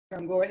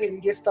I'm going to go ahead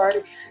and get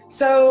started.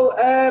 So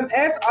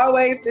as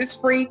always, this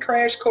free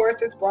crash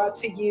course is brought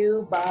to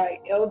you by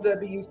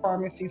LW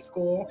Pharmacy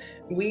School.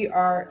 We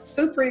are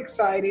super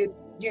excited,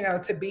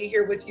 to be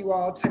here with you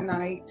all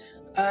tonight.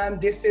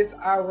 This is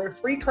our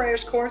free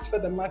crash course for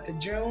the month of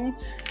June.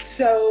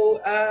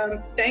 So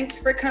thanks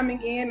for coming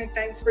in and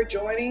thanks for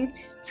joining.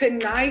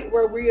 Tonight,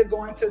 where we are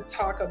going to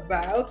talk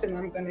about, and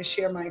I'm going to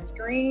share my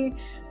screen,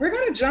 we're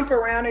going to jump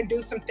around and do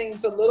some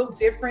things a little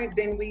different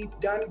than we've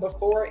done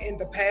before in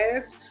the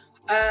past.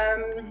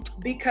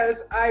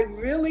 Because I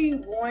really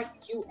want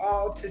you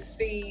all to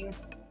see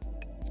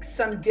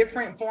some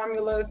different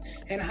formulas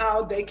and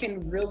how they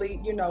can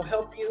really,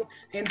 help you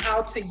and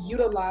how to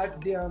utilize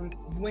them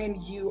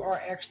when you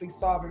are actually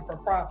solving for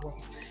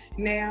problems.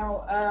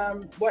 Now,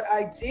 what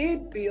I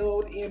did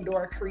build and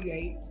or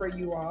create for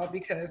you all,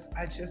 because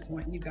I just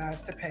want you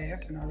guys to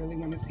pass and I really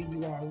want to see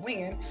you all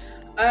win,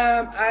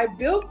 I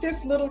built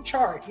this little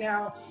chart.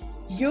 Now,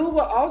 you will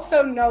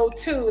also know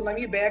too, let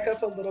me back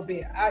up a little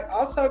bit. I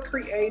also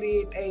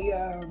created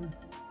a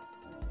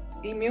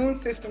immune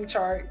system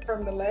chart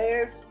from the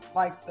last,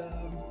 the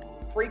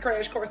free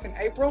crash course in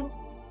April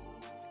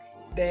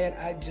that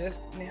I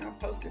just now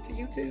posted to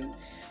YouTube.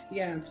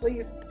 Yeah, and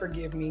please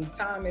forgive me.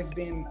 Time has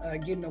been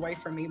getting away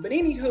from me. But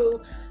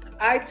anywho,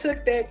 I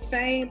took that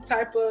same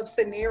type of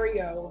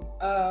scenario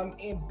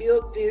and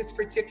built this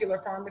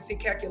particular pharmacy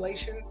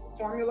calculations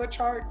formula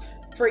chart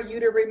for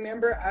you to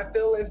remember. I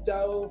feel as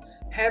though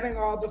having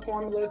all the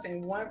formulas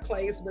in one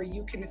place where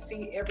you can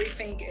see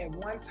everything at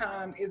one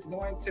time is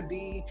going to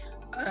be,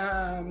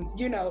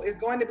 is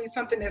going to be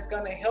something that's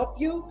going to help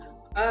you.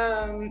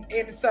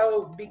 And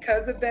so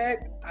because of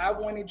that, I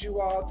wanted you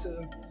all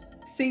to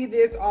see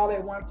this all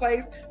at one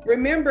place.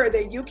 Remember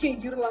that you can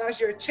utilize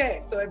your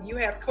chat. So if you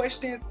have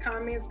questions,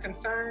 comments,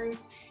 concerns,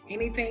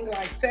 anything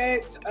like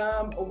that,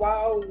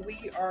 while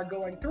we are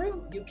going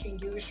through, you can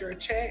use your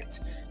chat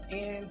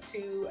and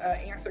to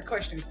answer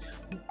questions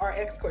or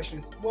ask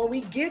questions. When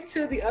we get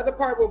to the other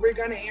part where we're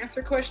going to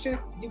answer questions,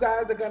 you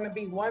guys are going to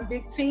be one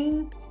big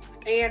team.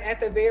 And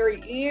at the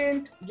very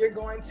end, you're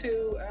going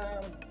to,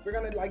 we're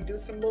going to do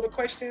some little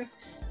questions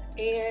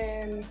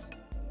and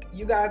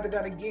you guys are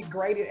going to get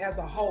graded as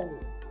a whole.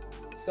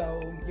 So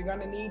you're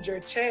going to need your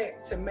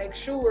chat to make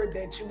sure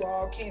that you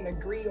all can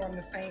agree on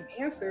the same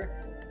answer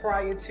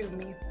prior to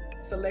me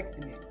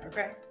selecting it.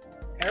 Okay.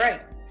 All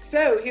right.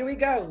 So here we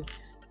go.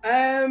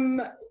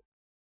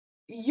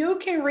 You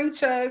can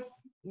reach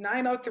us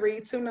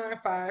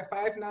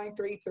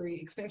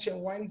 903-295-5933, extension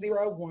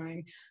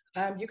 101.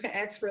 You can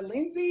ask for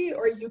Lindsay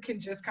or you can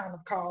just kind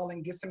of call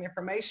and get some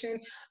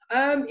information.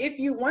 If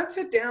you want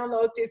to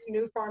download this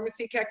new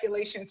pharmacy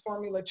calculations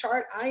formula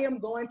chart, I am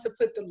going to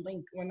put the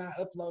link when I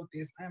upload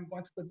this. I'm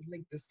going to put the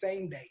link the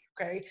same day,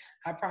 okay?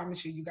 I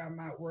promise you, you got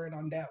my word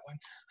on that one.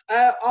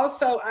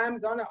 Also, I'm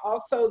going to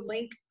also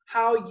link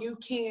how you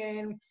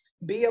can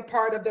be a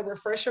part of the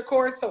refresher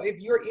course. So if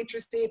you're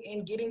interested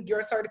in getting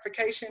your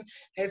certification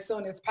as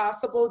soon as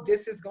possible,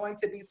 this is going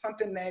to be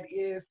something that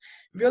is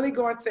really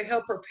going to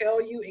help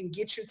propel you and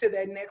get you to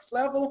that next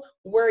level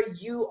where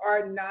you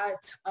are not,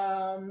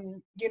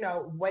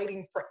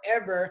 waiting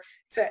forever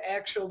to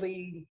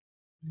actually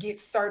get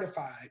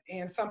certified.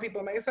 And some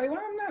people may say,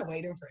 well, I'm not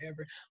waiting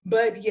forever.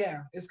 But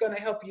yeah, it's going to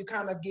help you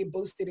kind of get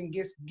boosted and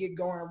get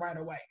going right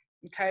away.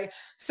 Okay,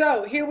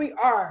 so here we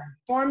are,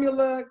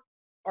 formula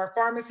or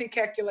pharmacy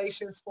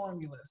calculations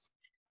formulas.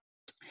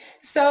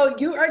 So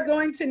you are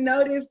going to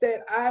notice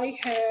that I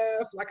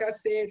have, like I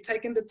said,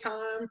 taken the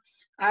time.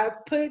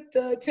 I've put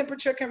the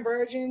temperature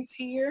conversions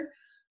here.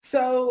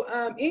 So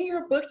in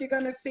your book, you're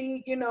going to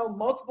see,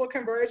 multiple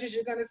conversions.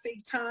 You're going to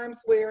see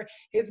times where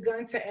it's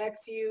going to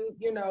ask you,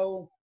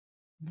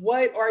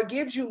 what, or it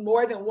gives you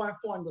more than one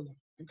formula.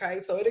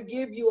 Okay, so it'll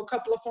give you a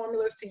couple of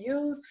formulas to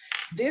use.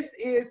 This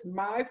is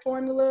my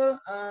formula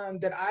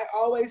that I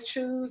always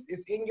choose.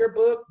 It's in your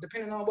book,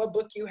 depending on what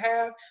book you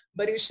have,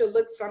 but it should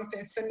look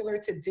something similar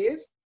to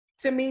this.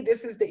 To me,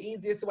 this is the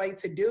easiest way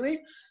to do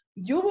it.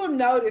 You will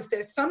notice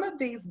that some of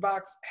these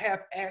boxes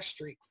have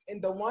asterisks, and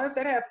the ones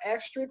that have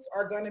asterisks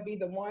are going to be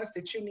the ones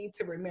that you need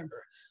to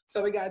remember.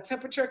 So we got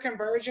temperature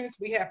conversions.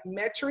 We have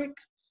metric.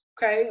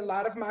 Okay, a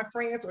lot of my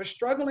friends are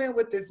struggling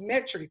with this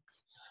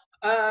metrics.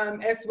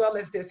 As well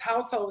as this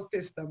household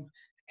system.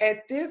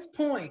 At this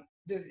point,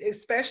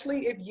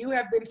 especially if you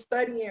have been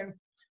studying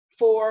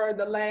for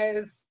the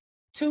last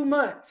 2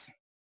 months,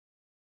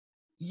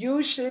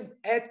 you should,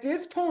 at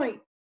this point,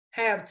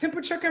 have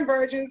temperature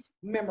conversions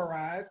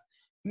memorized,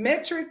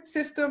 metric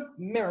system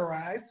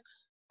memorized,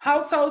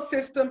 household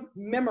system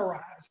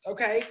memorized,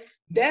 okay?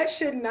 That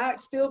should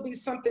not still be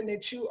something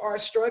that you are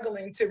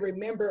struggling to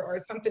remember or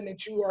something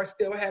that you are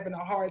still having a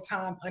hard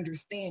time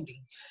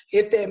understanding,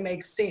 if that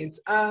makes sense.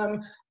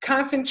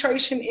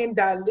 Concentration and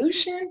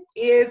dilution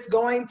is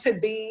going to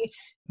be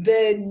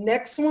the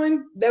next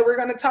one that we're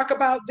going to talk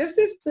about. This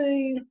is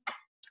the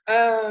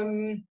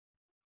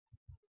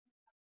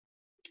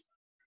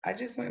I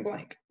just went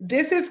blank.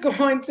 This is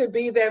going to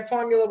be that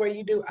formula where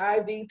you do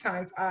IV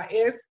times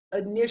IS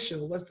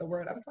initial. What's the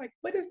word? I was like,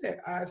 what does that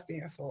I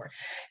stand for?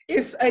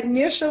 It's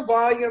initial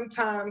volume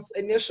times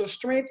initial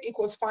strength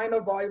equals final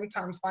volume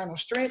times final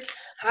strength.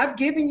 I've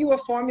given you a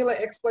formula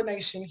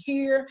explanation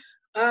here.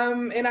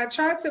 And I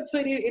tried to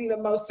put it in the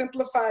most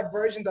simplified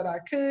version that I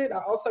could. I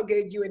also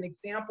gave you an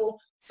example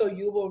so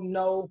you will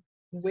know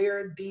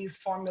where these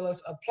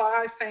formulas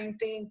apply. Same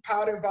thing,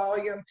 powder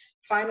volume,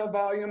 final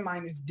volume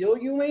minus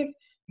diluent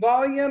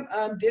volume.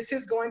 This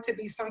is going to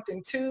be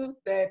something too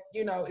that,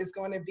 you know, is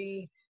going to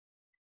be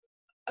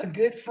a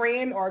good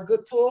friend or a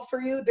good tool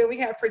for you. Then we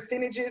have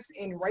percentages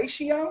in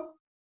ratio,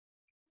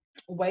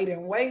 weight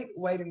and weight,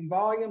 weight and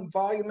volume,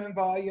 volume and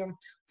volume,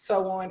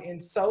 so on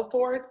and so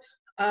forth.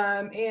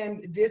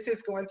 And this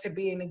is going to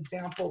be an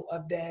example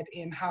of that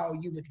in how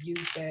you would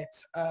use that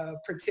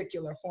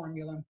particular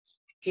formula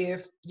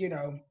if, you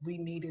know, we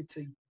needed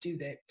to do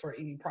that for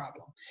any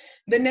problem.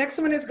 The next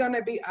one is going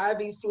to be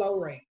IV flow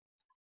rate.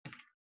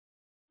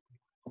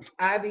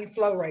 IV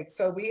flow rate.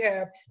 So we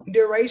have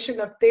duration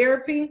of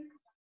therapy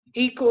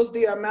equals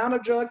the amount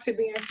of drug to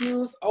be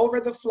infused over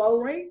the flow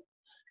rate.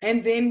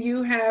 And then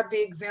you have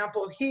the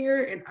example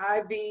here, an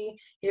IV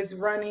is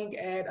running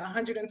at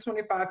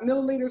 125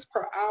 milliliters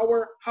per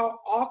hour. How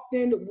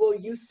often will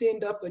you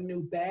send up a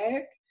new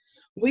bag?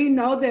 We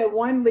know that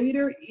 1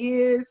 liter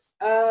is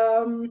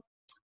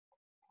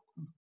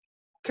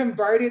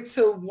converted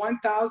to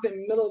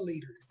 1,000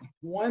 milliliters.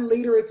 1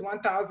 liter is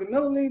 1,000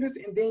 milliliters,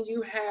 and then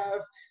you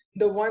have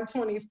the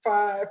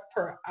 125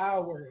 per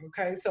hour,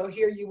 okay? So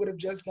here you would have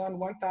just done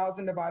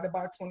 1,000 divided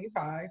by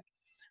 25.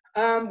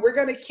 We're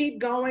going to keep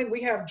going.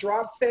 We have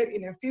drop set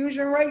and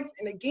infusion rates.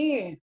 And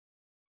again,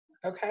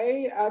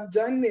 okay, I've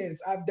done this.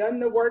 I've done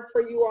the work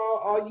for you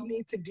all. All you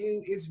need to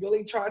do is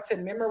really try to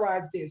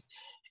memorize this.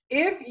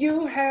 If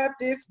you have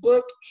this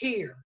book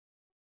here,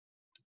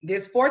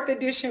 this 4th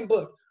edition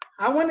book,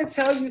 I want to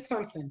tell you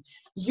something.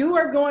 You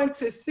are going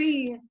to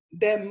see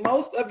that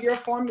most of your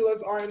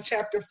formulas are in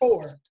chapter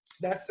 4.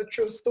 That's the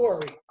true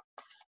story.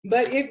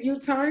 But if you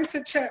turn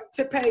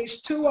to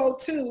page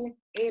 202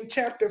 in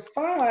chapter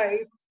 5,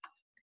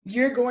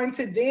 you're going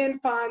to then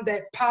find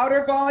that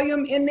powder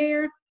volume in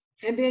there.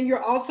 And then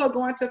you're also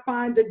going to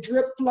find the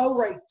drip flow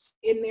rates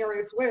in there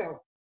as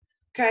well.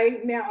 Okay,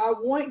 now I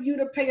want you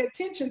to pay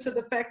attention to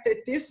the fact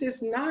that this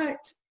is not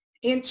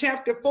in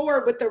chapter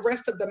 4 with the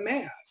rest of the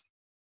math.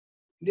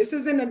 This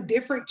is in a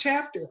different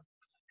chapter.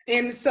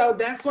 And so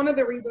that's one of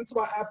the reasons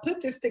why I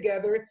put this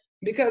together,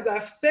 because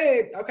I've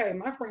said, okay,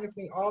 my friends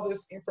need all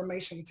this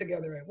information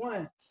together at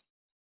once.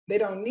 They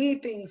don't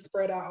need things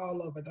spread out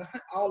all over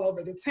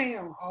the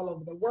town, all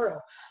over the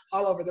world,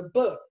 all over the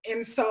book.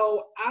 And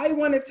so I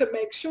wanted to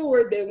make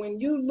sure that when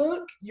you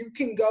look, you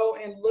can go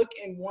and look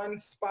in one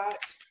spot,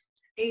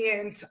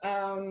 and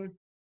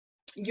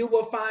you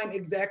will find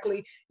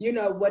exactly, you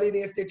know, what it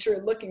is that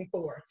you're looking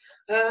for.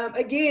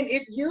 Again,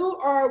 if you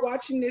are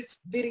watching this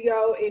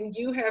video and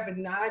you have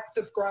not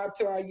subscribed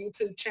to our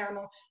YouTube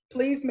channel,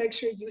 please make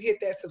sure you hit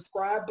that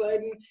subscribe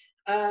button,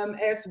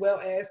 as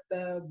well as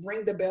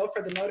ring the bell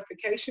for the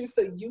notifications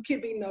so you can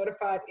be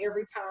notified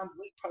every time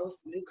we post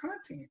new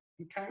content,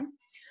 okay?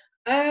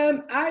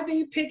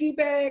 IV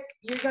piggyback,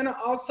 you're going to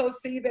also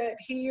see that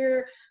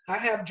here. I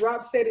have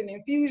drop set and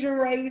infusion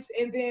rates,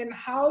 and then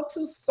how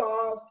to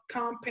solve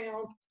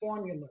compound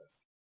formulas.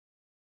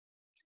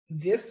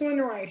 This one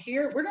right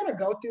here, we're going to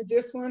go through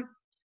this one.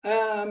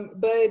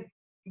 But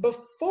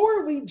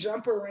before we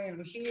jump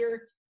around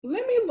here,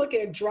 let me look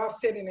at drop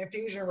set and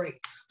infusion rate.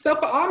 So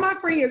for all my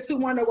friends who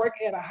want to work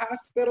at a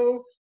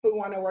hospital, who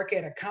want to work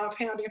at a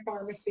compounding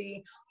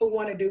pharmacy, who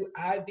want to do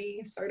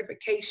IV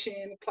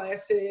certification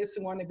classes,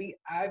 who want to be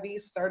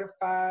IV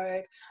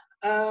certified,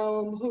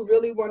 who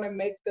really want to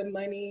make the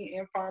money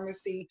in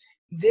pharmacy,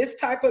 this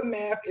type of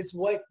math is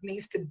what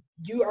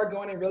you are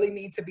going to really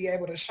need to be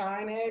able to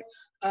shine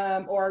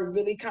at, or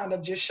really kind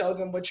of just show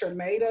them what you're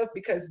made of,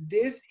 because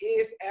this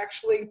is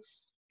actually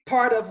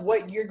part of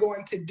what you're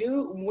going to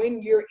do when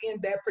you're in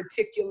that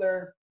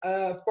particular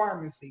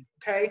pharmacy,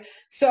 okay?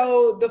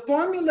 So the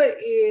formula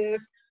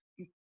is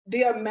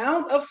the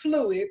amount of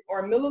fluid,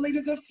 or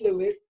milliliters of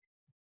fluid,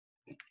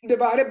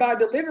 divided by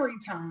delivery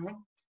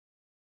time,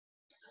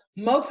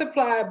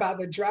 multiplied by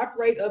the drop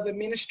rate of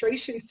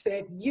administration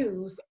set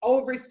used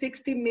over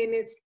 60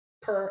 minutes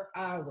per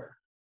hour.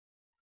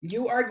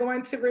 You are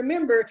going to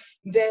remember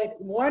that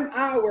 1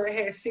 hour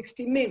has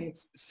 60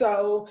 minutes.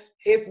 So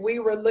if we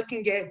were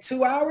looking at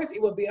 2 hours,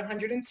 it would be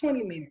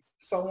 120 minutes,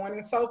 so on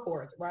and so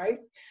forth, right?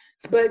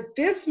 But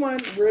this one,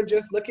 we're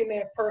just looking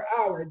at per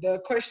hour.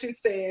 The question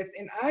says,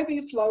 an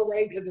IV flow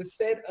rate is a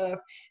set of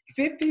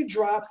 50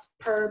 drops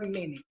per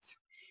minute.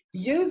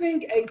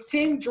 Using a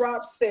 10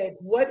 drop set,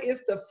 what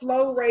is the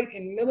flow rate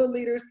in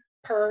milliliters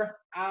per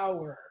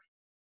hour?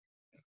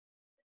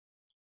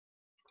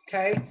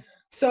 Okay,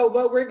 so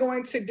what we're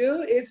going to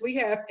do is we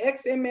have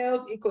X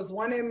mLs equals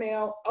 1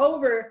 ml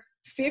over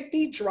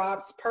 50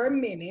 drops per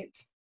minute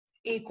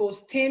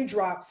equals 10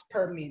 drops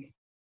per minute,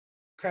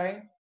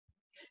 okay?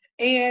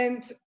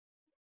 And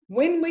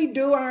when we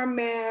do our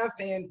math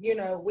and, you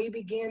know, we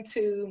begin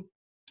to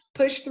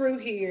push through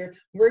here,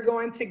 we're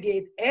going to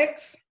get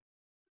X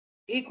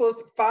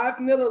equals 5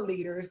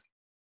 milliliters.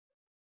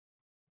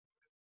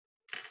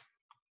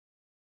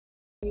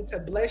 To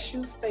bless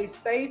you, stay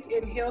safe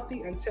and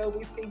healthy until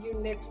we see you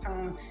next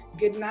time.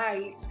 Good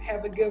night.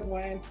 Have a good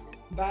one.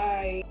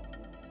 Bye.